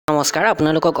নমস্কাৰ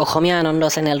আপোনালোকক অসমীয়া আনন্দ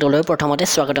চেনেলটোলৈ প্ৰথমতে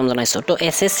স্বাগতম জনাইছো তো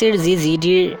এসএসসিৰ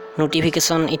জিডিৰ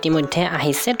নোটিফিকেশন ইতিমধ্যে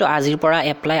আহিছে তো আজিৰ পৰা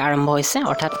এপ্লাই আৰম্ভ হৈছে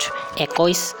অৰ্থাৎ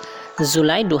 21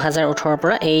 জুলাই 2018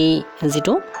 পৰা এই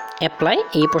যেটো এপ্লাই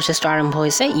এই প্ৰসেছটো আৰম্ভ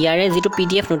হৈছে ইয়াৰে যেটো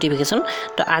পিডিএফ নোটিফিকেশন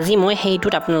তো আজি মই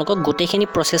হেইটোত আপোনালোকক গোটেইখিনি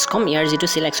প্ৰসেছ কম ইয়াৰ যেটো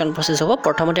সিলেকশন প্ৰসেছ হ'ব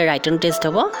প্ৰথমতে ৰাইটন টেষ্ট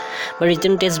হ'ব বা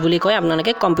ৰিটেন টেষ্ট বুলি কয়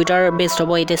আপোনালোকে কম্পিউটাৰ বেসড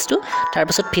হ'ব এই টেষ্টটো তাৰ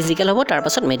পাছত ফিজিক্যাল হ'ব তাৰ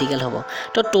পাছত মেডিকেল হ'ব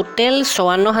তো টোটাল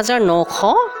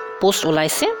 54900 পোষ্ট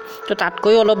ওলাইছে তো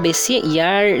তাতকৈ অলপ বেছি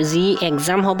ইয়াৰ যি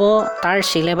এক্সাম হ'ব তাৰ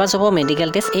সিলেবাস হ'ব মেডিকেল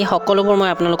টেষ্ট এই সকলোবোৰ মই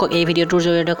আপোনালোকক এই ভিডিওটোৰ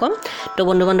জৰিয়তে কম তো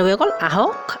বন্ধু বান্ধৱীসকল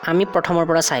আহক আমি প্ৰথমৰ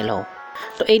পৰা চাই লওঁ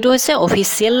তো এইটো হৈছে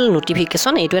অফিচিয়েল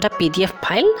নোটিফিকেশন এইটো এটা পিডিএফ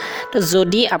ফাইল তো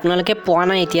যদি আপোনালোকে পোৱা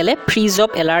নাই এতিয়ালে ফ্ৰী জব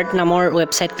এলাৰ্ট নামৰ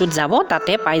ওয়েবসাইটটোত যাব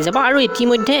তাতে পাই যাব আৰু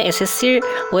ইতিমধ্যে এসএসসিৰ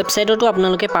ওয়েবসাইটতো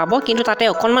আপোনালোকে পাব কিন্তু তাতে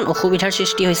অকনমান অসুবিধাৰ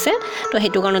সৃষ্টি হৈছে তো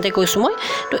হেতু কাৰণতে কৈছো মই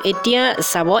তো এতিয়া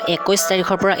চাব 21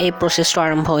 তাৰিখৰ পৰা এই প্ৰসেছটো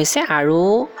আৰম্ভ হৈছে আৰু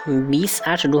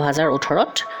 20/8/2018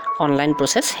 ত অনলাইন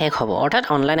প্ৰসেছ শেষ হ'ব অৰ্থাৎ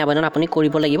অনলাইন আবেদন আপুনি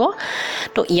কৰিব লাগিব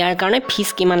তো ইয়াৰ কাৰণে ফিজ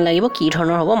কিমান লাগিব কি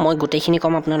ধৰণৰ হ'ব মই গোটেইখিনি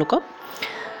কম আপোনালোকক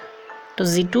তো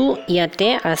যেটো ইয়াতে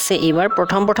আছে এবাৰ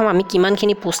প্ৰথম আমি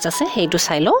কিমানখিনি পোষ্ট আছে হেইটো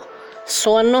চাই লও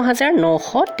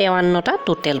 54953 টা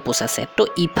টোটাল পোষ্ট আছে তো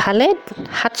ইফালে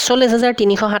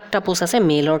 47307 টা পোষ্ট আছে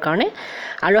মেলৰ কাৰণে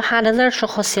আৰু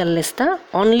 7646 টা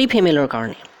অনলি ফিমেলৰ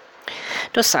কাৰণে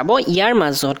তো চাব ইয়াৰ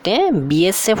মাজতে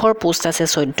বিএসএফৰ পোষ্ট আছে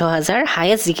 14000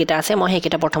 হাইয়েস্ট যিকেটা আছে মই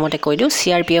হেকেটা প্ৰথমতে কৈ দিও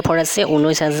সিআৰপিএফৰ আছে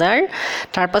 19000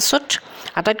 তাৰ পাছত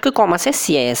আটাইতকৈ কম আছে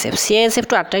সিআইএসএফ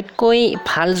তো আটাইতকৈ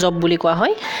ভাল জব বুলি কোৱা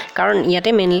হয় কাৰণ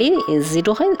ইয়াতে মেইনলি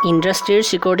যেটো হয় ইন্ডাষ্ট্ৰিৰ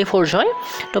সিকিউৰিটি ফোৰ্স হয়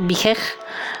তো বিশেষ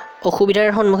অসুবিধাৰ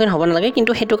সন্মুখীন হ'ব নালাগে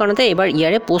কিন্তু হেতু কাৰণতে এবাৰ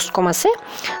ইয়াৰে পোষ্ট কম আছে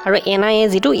আৰু এনআইএ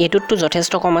যেটো এটোটো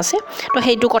যথেষ্ট কম আছে তো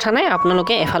হেতু কথা নাই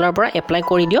আপোনালোকে এফালৰ পৰা এপ্লাই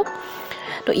কৰি দিওক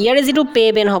তো ইয়াৰে যেটো পে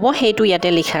বেন হ'ব হেতু ইয়াতে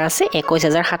লিখা আছে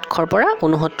 21700 পৰা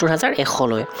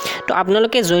 69100 লৈ তো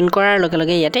আপোনালোকে জয়েন কৰাৰ লগে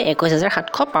লগে ইয়াতে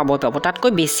 21700 পাব তাতকৈ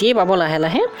বেছিয়ে পাব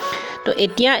লাহে তো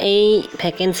এতিয়া এই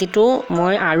ভ্যাকেন্সিটো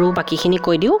মই আৰু বাকিখিনি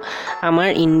কৈ দিও আমাৰ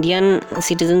ইন্ডিয়ান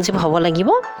সিটিজেনশিপ হ'ব লাগিব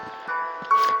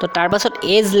তো তাৰ পাছত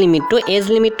এজ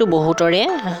লিমিটটো বহুতৰে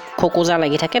খোকোজা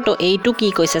লাগি থাকে তো এইটো কি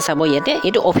কৈছে চাব ইয়াতে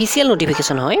এইটো অফিচিয়েল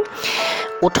নোটিফিকেশন হয়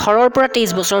 18 পৰা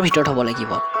 23 বছৰৰ ভিতৰত হ'ব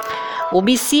লাগিব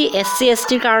ওবিসি এসসি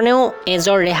এসটিৰ কাৰণেও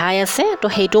এজৰ ৰেহাই আছে তো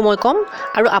হেতু মই কম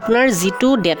আৰু আপোনাৰ যেটো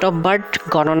ডেট অফ বাৰ্থ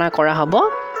গণনা কৰা হ'ব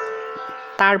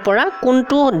তাৰ পৰা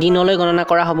কোনটো দিনলৈ গণনা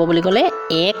কৰা হ'ব বুলি ক'লে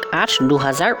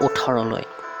 1/8/2018 লৈ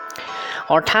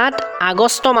অৰ্থাৎ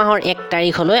আগষ্ট মাহৰ 1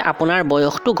 তাৰিখলৈ আপোনাৰ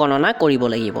বয়সটো গণনা কৰিব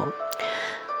লাগিব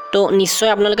তো নিশ্চয়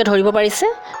আপোনালোকে ধৰিব পাৰিছে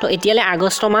তো এতিয়ালে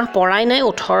আগষ্ট মাহ পৰাই নাই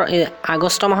 18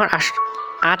 আগষ্ট মাহৰ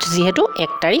 8 যেহেতু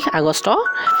 1 তাৰিখ আগষ্ট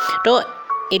তো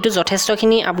এটো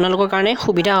যথেষ্টখিনি আপোনালোকৰ কাৰণে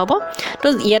সুবিধা হ'ব তো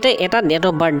ইয়াতে এটা ডেট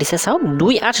অফ বাৰ্থ দিছে চাওক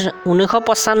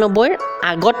 2/8/1995 ৰ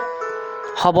আগত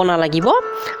হ'ব না লাগিব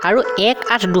আৰু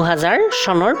 1/8/2000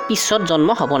 চনৰ পিছত জন্ম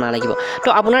হ'ব না লাগিব তো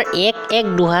আপোনাৰ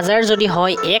 1/1/2000 যদি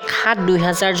হয়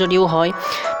 1/7/2000 যদিও হয়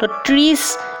তো 30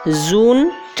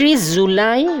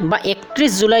 জুলাই বা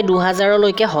 31 জুলাই 2000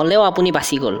 লৈকে হলেও আপুনি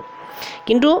বাছি গল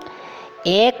কিন্তু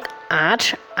 1/8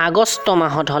 আগষ্ট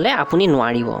মাহত হলে আপুনি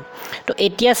নোৱাৰিব তো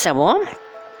এতিয়া চাব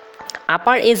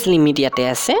আপাৰ এজ লিমিট ইয়াতে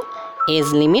আছে as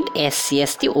limit SC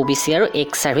ST OBC আৰু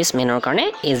এক্স সাৰ্ভিস মেনৰ কাৰণে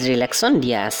এজ ৰিলেক্সন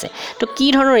দিয়া আছে তো কি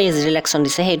ধৰণৰ এজ ৰিলেক্সন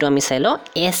দিছে হেতু আমি চাই লও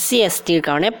এসসি এসটিৰ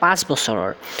কাৰণে 5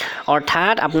 বছৰৰ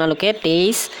অৰ্থাৎ আপোনালোকে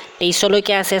 23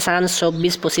 লৈকে আছে চান্স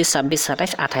 24 25 26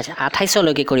 27 28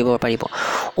 লৈকে কৰিব পাৰিব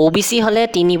ওবিসি হলে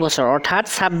 3 বছৰ অৰ্থাৎ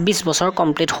 26 বছৰ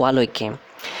কমপ্লিট হোৱা লৈকে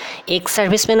এক্স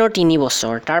সাৰ্ভিসমেনৰ 3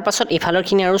 বছৰ তাৰ পাছত এফালৰ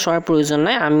খিনি আৰু চোৱাৰ প্ৰয়োজন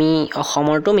নাই আমি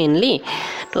অসমৰটো মেইনলি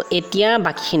তো এতিয়া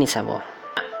বাকিখিনি চাব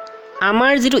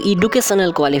আমাৰ যেটো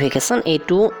এডুকেশনাল কোৱালিফিকেশন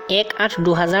এটো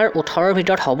 1/8/2018 ৰ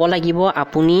ভিতৰত হ'ব লাগিব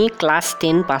আপুনি ক্লাছ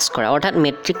 10 পাস কৰা অৰ্থাৎ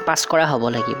মেট্ৰিক পাস কৰা হ'ব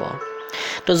লাগিব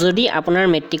তো যদি আপোনাৰ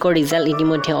মেট্ৰিকৰ ৰিজাল্ট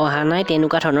ইতিমধ্যে অহা নাই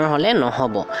তেনুকা ধৰণৰ হলে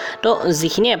নহব তো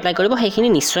যিখিনি এপ্লাই কৰিব সেইখিনি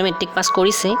নিশ্চয় মেট্ৰিক পাস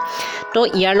কৰিছে তো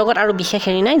ইয়াৰ লগত আৰু বিশেষ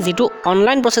হেৰি নাই যেটো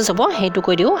অনলাইন প্ৰসেছ হ'ব হেতু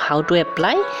কৈ দিও হাউ টু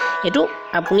এপ্লাই এটো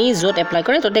আপুনি যত এপ্লাই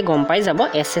কৰে ততে গম পাই যাব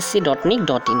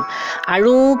ssc.nic.in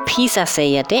আৰু ফিস আছে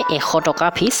ইয়াতে 100 টকা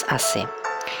ফিস আছে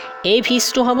এই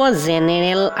ফিসটো হ'ব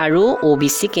জেনাৰেল আৰু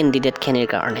ওবিসি ক্যান্ডিডেট খিনিৰ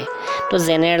কাৰণে তো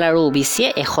জেনাৰেল আৰু ওবিসি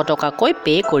 100 টকা কৈ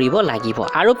পে কৰিব লাগিব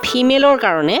আৰু ফিমেলৰ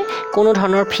কাৰণে কোনো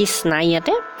ধৰণৰ ফিস নাই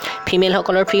ইয়াতে ফিমেল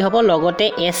সকলৰ ফ্ৰী হ'ব লগতে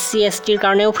এসসি এসটিৰ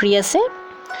কাৰণেও ফ্ৰী আছে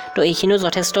তো এইখিনিও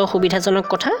যথেষ্ট সুবিধাজনক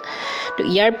কথা তো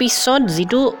ইয়াৰ পিছত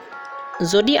যেটো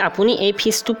যদি আপুনি এই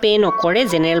ফিসটো পে নকৰে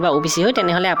জেনাৰেল বা ওবিসি হয়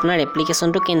তেনেহলে আপোনাৰ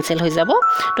এপ্লিকেশনটো কেনসেল হৈ যাব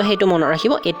তো হেতু মনত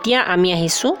ৰাখিব এতিয়া আমি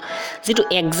আহিছো যেটো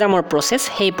এক্সামৰ প্ৰসেছ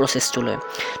সেই প্ৰসেছটো লৈ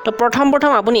তো প্ৰথম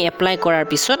আপুনি এপ্লাই কৰাৰ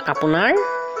পিছত আপোনাৰ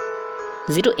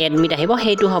যেটো এডমিট আহিব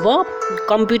হেতু হ'ব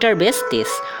কম্পিউটাৰ বেস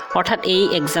টেষ্ট অৰ্থাৎ এই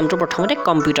এক্সামটো প্ৰথমতে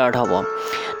কম্পিউটাৰত হ'ব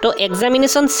তো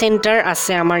এক্সামিনেশন সেন্টাৰ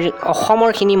আছে আমাৰ অসমৰ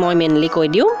খিনি মই মেইনলি কৈ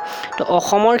দিও তো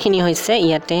অসমৰ খিনি হৈছে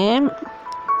ইয়াতে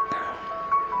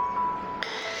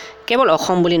কেৱল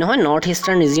অসম বুলি নহয় নৰ্থ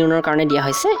ইষ্টাৰ্ণ ৰিজিয়নৰ কাৰণে দিয়া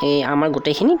হৈছে এই আমাৰ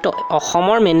গোটেইখিনি তো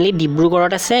অসমৰ মেইনলি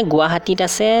ডিব্ৰুগড়ত আছে গুৱাহাটীত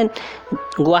আছে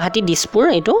গুৱাহাটী দিছপুৰ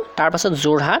এটো তাৰ পাছত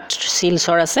যোৰহাট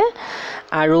শিলচৰ আছে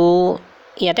আৰু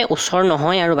ইয়াতে ওচৰ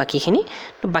নহয় আৰু বাকিখিনি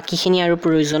তো বাকিখিনি আৰু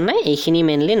প্ৰয়োজন নাই এইখিনি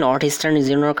মেইনলি নৰ্থ ইষ্টাৰ্ণ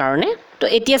ৰিজিয়নৰ কাৰণে তো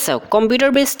এতিয়া চাও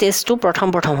কম্পিউটাৰ বেস টেষ্টটো প্ৰথম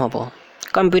হ'ব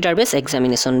computer base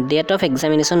examination date of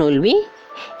examination will be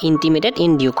intimated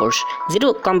in due course যেটো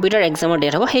কম্পিউটাৰ এক্সামৰ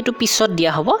ডেট হ'ব হেতু পিছত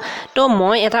দিয়া হ'ব তো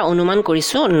মই এটা অনুমান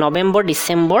কৰিছো নৱেম্বৰ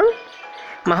ডিসেম্বৰ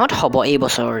মাহত হ'ব এই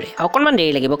বছৰৰে অকনমান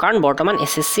দেৰি লাগিব কাৰণ বৰ্তমান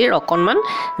SSC ৰ অকনমান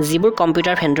যিবোৰ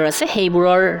কম্পিউটাৰ ভেন্ডৰ আছে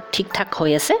সেইবোৰৰ ঠিকঠাক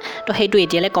হৈ আছে তো হেতু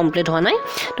এতিয়ালে কমপ্লিট হোৱা নাই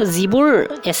তো যিবোৰ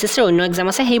SSC ৰ অন্য এক্সাম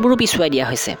আছে সেইবোৰো পিছুৱাই দিয়া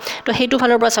হৈছে তো হেতু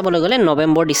ফালৰ পৰা চাবলৈ গলে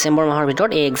নৱেম্বৰ ডিসেম্বৰ মাহৰ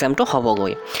ভিতৰত এই এক্সামটো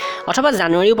হ'বগৈ অথবা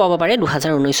জানুৱাৰীও পাব পাৰে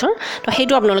 2019 ৰ তো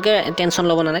হেতু আপোনালোকে টেনচন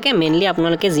ল'ব নালাগে মেইনলি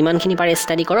আপোনালোকে যিমানখিনি পাৰে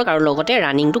ষ্টাডি কৰক আৰু লগতে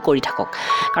ৰানিংটো কৰি থাকক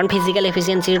কাৰণ ফিজিক্যাল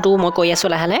এফিচিয়েন্সিটো মই কৈ আছো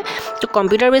লাহে লাহে তো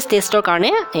কম্পিউটাৰ বেস টেষ্টৰ কাৰণে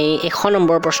এই 100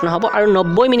 নম্বৰ প্ৰশ্ন হ'ব আৰু 90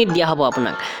 মিনিট দিয়া হ'ব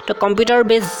আপোনাক তো কম্পিউটাৰ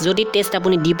বেস যদি টেষ্ট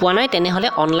আপুনি দি পোৱা নাই তেনে হলে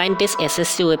অনলাইন টেষ্ট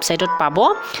SSC ওয়েবসাইটত পাব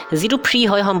যেটো ফ্ৰী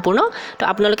হয় সম্পূৰ্ণ তো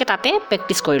আপোনালোকে তাতে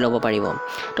প্ৰেক্টিস কৰি ল'ব পাৰিব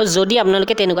তো যদি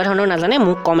আপোনালোকে তেনেকুৱা ধৰণৰ নাজানে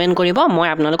মোক কমেন্ট কৰিব মই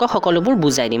আপোনালোকক সকলোবোৰ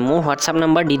বুজাই দিম মোৰ WhatsApp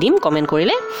নম্বৰ দি দিম কমেন্ট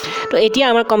কৰিলে তো এতিয়া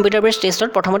আমাৰ কম্পিউটাৰ বেস টেষ্টত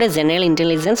প্ৰথমতে জেনাৰেল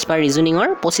ইন্টেলিজেন্স বা ৰিজনিংৰ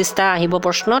 25টা আহিব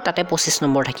প্ৰশ্ন তাতে 25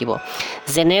 নম্বৰ থাকিব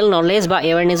জেনাৰেল নলেজ বা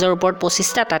এৱাৰনেছৰ ওপৰত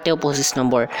 25টা তাতেও 25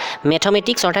 নম্বৰ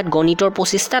ম্যাথমেটিক্স অৰ্থাৎ গণিতৰ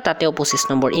 25টা তাতেও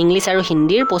 25 নম্বৰ ইংলিশ আৰু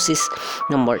হিন্দীৰ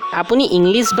 25 নম্বৰ আপুনি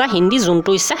ইংলিশ বা হিন্দী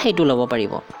যোনটো ইচ্ছা হেতু ল'ব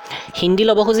পাৰিব হিন্দী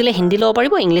ল'ব খুজিলে হিন্দী ল'ব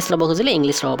পাৰিব ইংলিশ ল'ব খুজিলে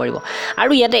ইংলিশ ল'ব পাৰিব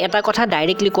আৰু ইয়াতে এটা কথা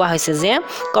ডাইৰেক্টলি কোৱা হৈছে যে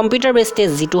কম্পিউটাৰ বেস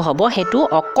টেষ্ট যেটো হ'ব হেতু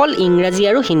অকল ইংৰাজী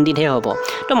আৰু হিন্দীতহে হ'ব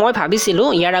তো মই ভাবিছিলো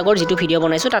ইয়াৰ আগৰ যেটো ভিডিও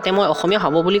বনাইছো তাতে মই অসমীয়া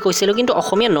হ'ব বুলি কৈছিলো কিন্তু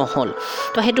অসমীয়া নহল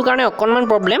তো হেতু কাৰণে অকনমান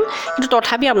প্ৰবলেম কিন্তু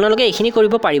তথাপি আপোনালোকে এইখিনি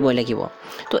কৰিব পাৰিবই লাগিব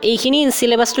তো এইখিনি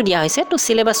সিলেবাসটো দিয়া হৈছে তো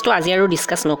সিলেবাসটো আজি আৰু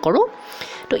ডিসকাস নকৰো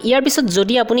তো ইয়াৰ পিছত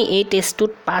যদি আপুনি এই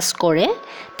টেষ্টটোত পাস কৰে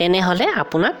তেনে হলে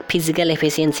আপোনাক ফিজিক্যাল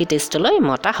এফিচিয়েন্সি টেষ্টলৈ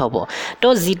মতা হ'ব তো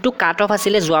যেটো কাট অফ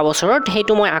আছিল যোৱা বছৰত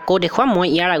হেতু মই আকৌ দেখুৱাম মই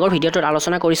ইয়াৰ আগৰ ভিডিওটোত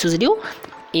আলোচনা কৰিছো যদিও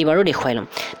এইবাৰো দেখুৱাই লম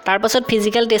তাৰ পাছত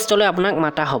ফিজিক্যাল টেষ্টলৈ আপোনাক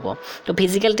মাতা হ'ব তো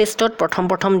ফিজিক্যাল টেষ্টত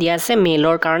প্ৰথম দিয়া আছে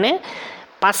মেলৰ কাৰণে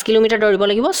 5 কিলোমিটাৰ দৌৰিব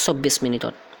লাগিব 24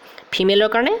 মিনিটত ফিমেলৰ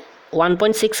কাৰণে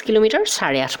 1.6 কিলোমিটাৰ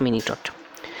 8.5 মিনিটত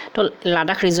তো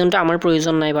লাডাখ ৰিজনটো আমাৰ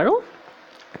প্ৰয়োজন নাই বাৰু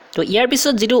তো ইয়াৰ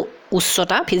পিছত যেটো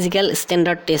উচ্চতা ফিজিক্যাল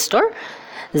ষ্টেণ্ডাৰ্ড টেষ্টৰ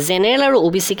জেনাৰেল আৰু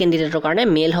OBC ক্যান্ডিডেটৰ কাৰণে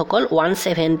মেল হকল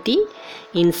 170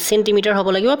 সেন্টিমিটাৰ হ'ব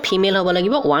লাগিব ফিমেল হ'ব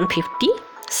লাগিব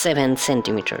 157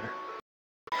 সেন্টিমিটাৰ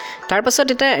তাৰ পাছত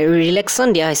এটা ৰিলেক্সন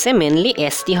দিয়া হৈছে মেইনলি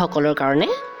ST সকলৰ কাৰণে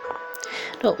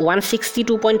তো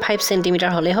 162.5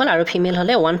 সেন্টিমিটাৰ হলে হল আৰু ফিমেল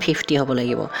হলে 150 হ'ব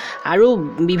লাগিব আৰু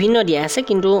বিভিন্ন দিয়া আছে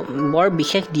কিন্তু বৰ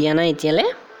বিশেষ দিয়া নাই এতিয়ালে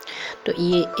তো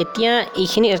এতিয়া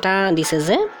এইখিনি এটা দিছে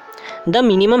যে the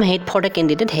minimum height for the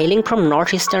candidate hailing from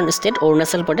northeastern state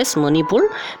Arunachal Pradesh Manipur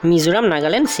Mizoram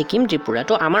Nagaland Sikkim Tripura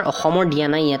to amar Assam dia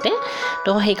nai yate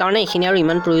to he karone ekhini aru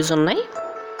iman proyojon nai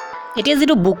etia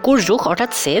jetu bukur jokh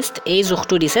orthat chest ei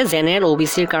jokhtu dise general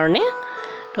OBC r karone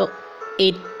to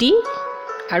 80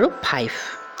 aru 5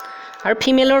 আৰু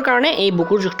ফিমেলৰ কাৰণে এই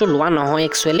বুকুৰ জুখটো লোৱা নহয়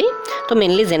actually তো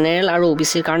mainly general আৰু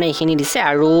OBC ৰ কাৰণে এখিনি দিছে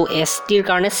আৰু ST ৰ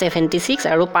কাৰণে 76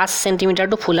 আৰু 5 সেন্টিমিটাৰ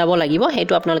টো ফুলাব লাগিব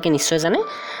হেতু আপোনালোকে নিশ্চয় জানে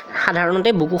সাধাৰণতে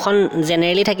বুকুখন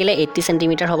জেনাৰেলি থাকিলে 80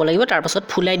 সেন্টিমিটাৰ হ'ব লাগিব তাৰ পাছত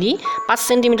ফুলাই দি 5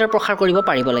 সেন্টিমিটাৰ প্ৰসাৰ কৰিব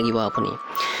পাৰিব লাগিব আপুনি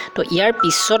তো ইয়াৰ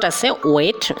পিছত আছে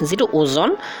weight যেটো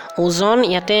ওজন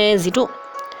ইয়াতে যেটো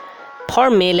for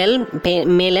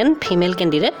male and female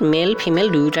candidate male female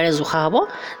দুইটাৰে জোখা হ'ব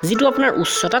যেটো আপোনাৰ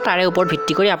উচ্চতা তাৰে ওপৰত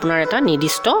ভিত্তি কৰি আপোনাৰ এটা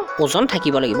নিৰ্দিষ্ট ওজন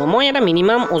থাকিব লাগিব মই এটা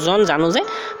মিনিমাম ওজন জানো যে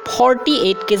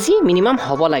 48 কেজি মিনিমাম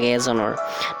হ'ব লাগে এজনৰ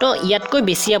তো ইয়াতকৈ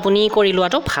বেছি আপুনি কৰি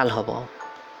লোৱাটো ভাল হ'ব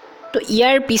তো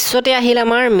ইয়াৰ পিছতে আহিল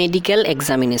আমাৰ মেডিকেল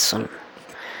এক্সামিনেশন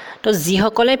তো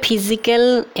যিসকলে ফিজিক্যাল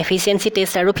এফিচিয়েন্সি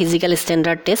টেষ্ট আৰু ফিজিক্যাল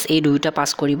ষ্টেণ্ডাৰ্ড টেষ্ট এই দুইটা পাস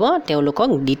কৰিব তেওঁলোকক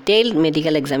ডিটেইল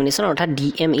মেডিকেল এক্সামিনেশন অৰ্থাৎ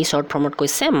DME শৰ্ট ফৰ্মত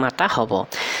কৈছে মাতা হ'ব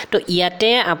তো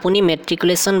ইয়াতে আপুনি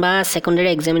মেট্ৰিকুলেশন বা সেকেন্ডাৰী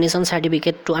এক্সামিনেশন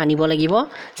সাৰ্টিফিকেটটো আনিব লাগিব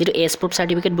যেটো এজ প্ৰুফ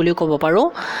সাৰ্টিফিকেট বুলিও ক'ব পাৰো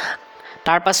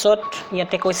তাৰ পাছত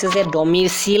ইয়াতে কৈছে যে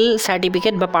ডমিচিল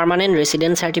সাৰ্টিফিকেট বা পাৰ্মানেন্ট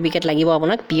ৰেসিডেন্ট সাৰ্টিফিকেট লাগিব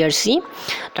আপোনাক PRC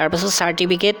তাৰ পাছত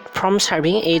সাৰ্টিফিকেট ফ্ৰম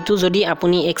সাৰ্ভিং এইটো যদি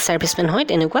আপুনি এক্স সাৰ্ভিসমেন হয়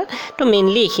তেনেকুৱা তো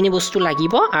মেইনলি এখিনি বস্তু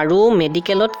লাগিব আৰু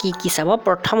মেডিকেলত কি চাব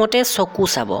প্ৰথমতে চকু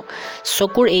চাব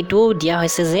চকুৰ এইটো দিয়া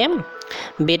হৈছে যে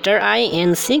বেটাৰ আই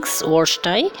N6 worst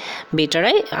eye বেটাৰ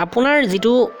আই আপোনাৰ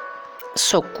যেটো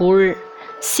চকুৰ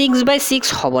 6/6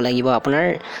 হ'ব লাগিব আপোনাৰ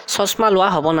চশমা লোৱা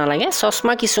হ'ব নালাগে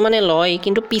চশমা কিছুমানে লয়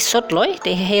কিন্তু পিছত লয়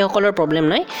সেইসকলৰ প্ৰব্লেম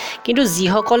নাই কিন্তু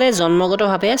যিসকলে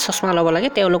জন্মগতভাৱে চশমা ল'ব লাগে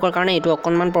তেওঁলোকৰ কাৰণে এইটো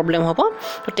অকণমান প্ৰব্লেম হ'ব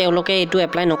তো তেওঁলোকে এইটো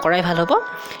এপ্লাই নকৰাই ভাল হ'ব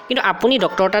কিন্তু আপুনি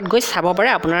ডক্টৰ তাত গৈ চাব পাৰে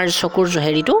আপোনাৰ চকুৰ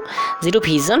হেৰিটো যিটো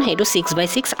ভিজন সেইটো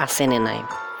 6/6 আছে নে নাই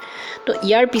তো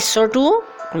ইয়াৰ পিছৰটো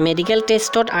মেডিকেল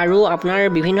টেষ্টত আৰু আপোনাৰ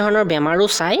বিভিন্ন ধৰণৰ বেমাৰো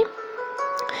চাই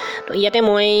তো ইয়াতে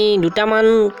মই দুটামান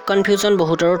কনফিউজন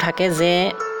বহুতৰো থাকে যে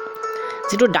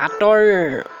যিটো দাঁতৰ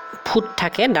ফুট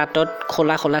থাকে দাঁতত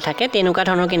খোলা থাকে তেনেকুৱা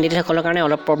ধৰণৰ কেণ্ডিডেটসকলৰ কাৰণে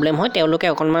অলপ প্ৰব্লেম হয় তেওঁলোকে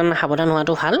অকণমান সাৱধান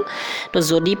হোৱাটো ভাল তো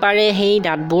যদি পাৰে সেই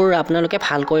দাঁতবোৰ আপোনালোকে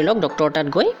ভাল কৰি লওক ডক্টৰ তাত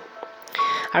গৈ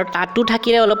আৰু তাতো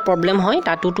থাকিলে অলপ প্ৰব্লেম হয়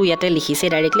তাতোতো ইয়াতে লিখিছে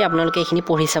ডাইৰেক্টলি আপোনালোকে এইখিনি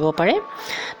পঢ়ি চাব পাৰে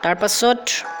তাৰপাছত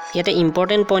ইয়াতে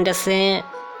ইম্পৰ্টেণ্ট পইণ্ট আছে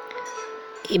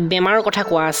বেমাৰৰ কথা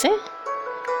কোৱা আছে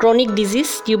ক্ৰনিক ডিজিজ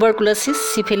টিউবাৰকুলোচিছ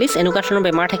চিফিলিছ এনেকুৱা ধৰণৰ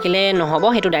বেমাৰ থাকিলে নহ'ব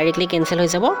সেইটো ডাইৰেক্টলি কেঞ্চেল হৈ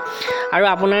যাব আৰু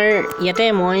আপোনাৰ ইয়াতে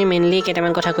মই মেইনলি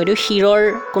কেইটামান কথা কৈ দিওঁ শিৰৰ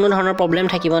কোনো ধৰণৰ প্ৰব্লেম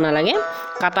থাকিব নালাগে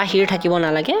কাটা শিৰ থাকিব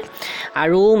নালাগে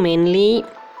আৰু মেইনলি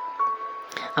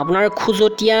আপোনাৰ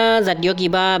খুজতীয়া জাতীয়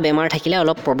কিবা বেমাৰ থাকিলে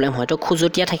অলপ প্ৰব্লেম হয় তো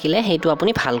খুজতীয়া থাকিলে সেইটো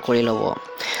আপুনি ভাল কৰি ল'ব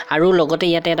আৰু লগতে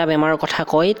ইয়াতে এটা বেমাৰৰ কথা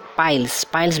কয়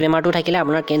পাইলছ বেমাৰটো থাকিলে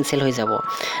আপোনাৰ কেঞ্চেল হৈ যাব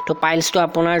তো পাইলছটো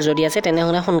আপোনাৰ যদি আছে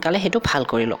তেনেহ'লে সোনকালে সেইটো ভাল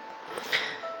কৰি লওক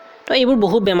তো এইবোৰ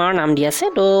বহুত বেমাৰৰ নাম দি আছে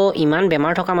তো ইমান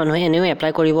বেমাৰ থকা মানুহে এনেও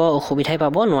এপ্লাই কৰিব অসুবিধাই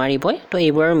পাব নোৱাৰিবই তো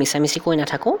এইবোৰ আৰু মিছামিছি কৈ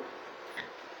নাথাকোঁ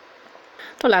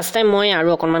তো লাষ্ট টাইম মই আৰু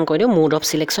অকণমান কৈ দিওঁ মোড অফ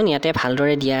চিলেকশ্যন ইয়াতে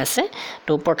ভালদৰে দিয়া আছে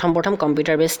তো প্ৰথম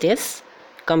কম্পিউটাৰ বেছ টেষ্ট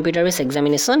কম্পিউটাৰ বেছ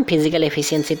এক্সামিনেশ্যন ফিজিকেল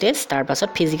এফিচিয়েঞ্চি টেষ্ট তাৰপাছত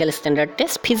physical standard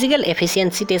test physical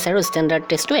efficiency test আৰু ষ্টেণ্ডাৰ্ড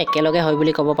টেষ্টটো একেলগে হয়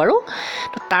বুলি ক'ব পাৰোঁ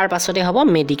তো তাৰ পাছতে হ'ব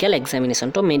মেডিকেল এক্সামিনেশ্যন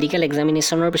তো মেডিকেল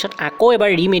এক্সামিনেশ্যনৰ পিছত আকৌ এবাৰ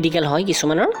ৰিমেডিকেল হয়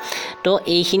কিছুমানৰ তো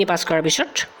এইখিনি পাছ কৰাৰ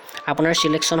পিছত আপোনাৰ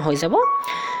চিলেকশ্যন হৈ যাব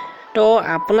তো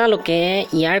আপোনালোকে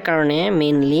ইয়াৰ কাৰণে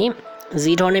মেইনলি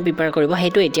যি ধৰণে প্ৰিপেয়াৰ কৰিব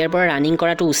সেইটো এতিয়াৰ পৰা ৰানিং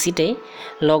কৰাটো উচিতেই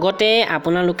লগতে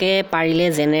আপোনালোকে পাৰিলে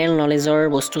জেনেৰেল নলেজৰ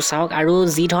বস্তু চাওক আৰু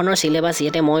যি ধৰণৰ চিলেবাছ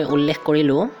ইয়াতে মই উল্লেখ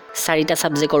কৰিলোঁ 4টা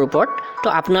ছাবজেক্টৰ ওপৰত তো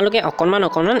আপোনালোকে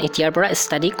অকণমান এতিয়াৰ পৰা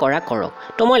ষ্টাডি কৰক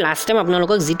তো মই লাষ্ট টাইম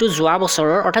আপোনালোকক যিটো যোৱা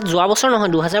বছৰৰ অৰ্থাৎ যোৱা বছৰ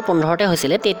নহয় 2015তে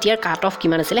হৈছিলে তেতিয়াৰ কাট অফ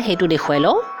কিমান আছিলে সেইটো দেখুৱাই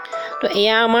লওঁ তো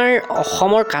এয়া আমাৰ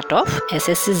অসমৰ cut off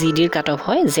SSC GDৰ cut off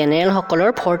হয় জেনেৰেলসকলৰ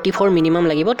 44 মিনিমাম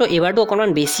লাগিব তো এইবাৰটো অকণমান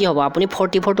বেছি হ'ব আপুনি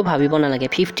 44টো ভাবিব নালাগে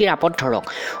 50ৰ আপত ধৰক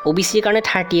OBCৰ কাৰণে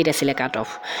 38 আছিলে কাট অফ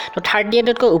তো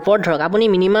 38তকৈ ওপৰত ধৰক আপুনি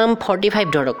মিনিমাম 45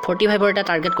 ধৰক 45ৰ এটা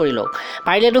টাৰ্গেট কৰি লওক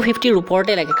পাৰিলেতো 50ৰ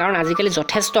ওপৰতে লাগে কাৰণ আজিকালি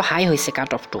যথেষ্ট হাই হৈছে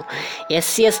কাট অফটো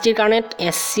SC STৰ কাৰণে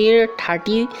SCৰ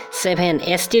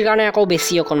 37 STৰ কাৰণে আকৌ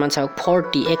বেছি অকণমান চাওক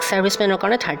 40 এক্স ছাৰ্ভিচমেনৰ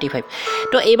কাৰণে 35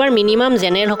 তো এইবাৰ মিনিমাম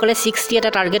জেনেৰেলসকলে 60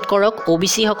 এটা টাৰ্গেট কৰক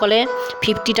OBC সকলে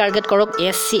 50 টাৰ্গেট কৰক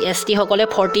SC ST সকলে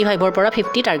 45ৰ পৰা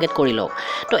 50 টাৰ্গেট কৰি লওক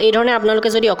তো এই ধৰণে আপোনালোকে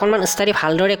যদি অকণমান ষ্টাডি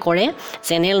ভালদৰে কৰে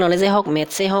জেনেৰেল নলেজে হওক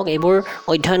মেথছে হওক এইবোৰ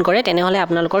অধ্যয়ন কৰে তেনেহ'লে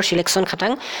আপোনালোকৰ সিলেকশ্যন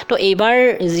খাটাং তো এইবাৰ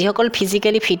যিসকল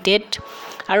ফিজিকেলি ফিটেড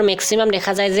আৰু মেক্সিমাম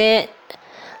দেখা যায় যে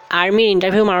আৰ্মিৰ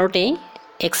ইণ্টাৰভিউ মাৰোতেই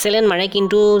এক্সেলেণ্ট মাৰে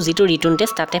কিন্তু যিটো ৰিটন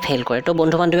টেষ্ট তাতে ফেইল কৰে তো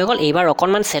বন্ধু বান্ধৱীসকল এইবাৰ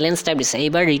অকণমান চেলেঞ্জ টাইপ দিছে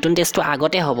এইবাৰ ৰিটন টেষ্টটো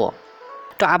আগতে হ'ব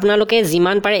তো আপোনালোকে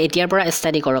যিমান পাৰে এতিয়াৰ পৰা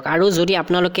ষ্টাডি কৰক আৰু যদি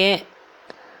আপোনালোকে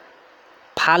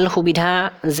ভাল সুবিধা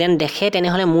যেন দেখে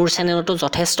তেনেহ'লে মোৰ চেনেলতো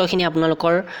যথেষ্টখিনি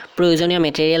আপোনালোকৰ প্ৰয়োজনীয়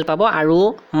মেটেৰিয়েল পাব আৰু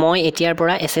মই এতিয়াৰ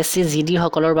পৰা SSC GD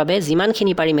সকলৰ বাবে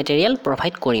যিমানখিনি পাৰি মেটেৰিয়েল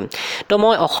প্ৰভাইড কৰিম তো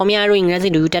মই অসমীয়া আৰু ইংৰাজী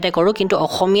দুয়োটাতে কৰোঁ কিন্তু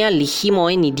অসমীয়া লিখি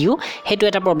মই নিদিওঁ সেইটো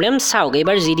এটা প্ৰব্লেম চাওক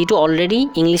এইবাৰ GDটো অলৰেডি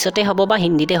ইংলিছতে হ'ব বা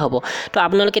হিন্দীতে হ'ব তো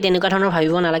আপোনালোকে তেনেকুৱা ধৰণৰ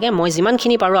ভাবিব নালাগে মই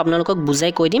যিমানখিনি পাৰোঁ আপোনালোকক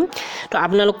বুজাই কৈ দিম তো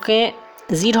আপোনালোকে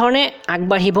যি ধৰণে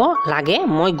আগবাঢ়িব লাগে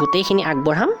মই গোটেইখিনি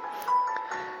আগবঢ়াম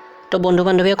তো বন্ধু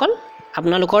বান্ধৱীসকল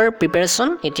আপোনালোকৰ প্ৰিপাৰেশ্যন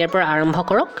এতিয়াৰ পৰা আৰম্ভ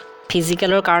কৰক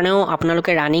ফিজিকেলৰ কাৰণেও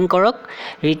আপোনালোকে ৰানিং কৰক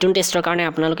ৰিটন টেষ্টৰ কাৰণে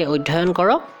আপোনালোকে অধ্যয়ন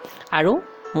কৰক আৰু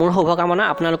মোৰ শুভকামনা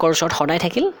আপোনালোকৰ ওচৰত সদায়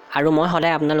থাকিল আৰু মই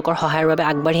সদায় আপোনালোকৰ সহায়ৰ বাবে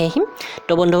আগবাঢ়ি আহিম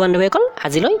তো বন্ধু বান্ধৱীসকল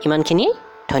আজিলৈ ইমানখিনিয়ে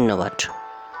ধন্যবাদ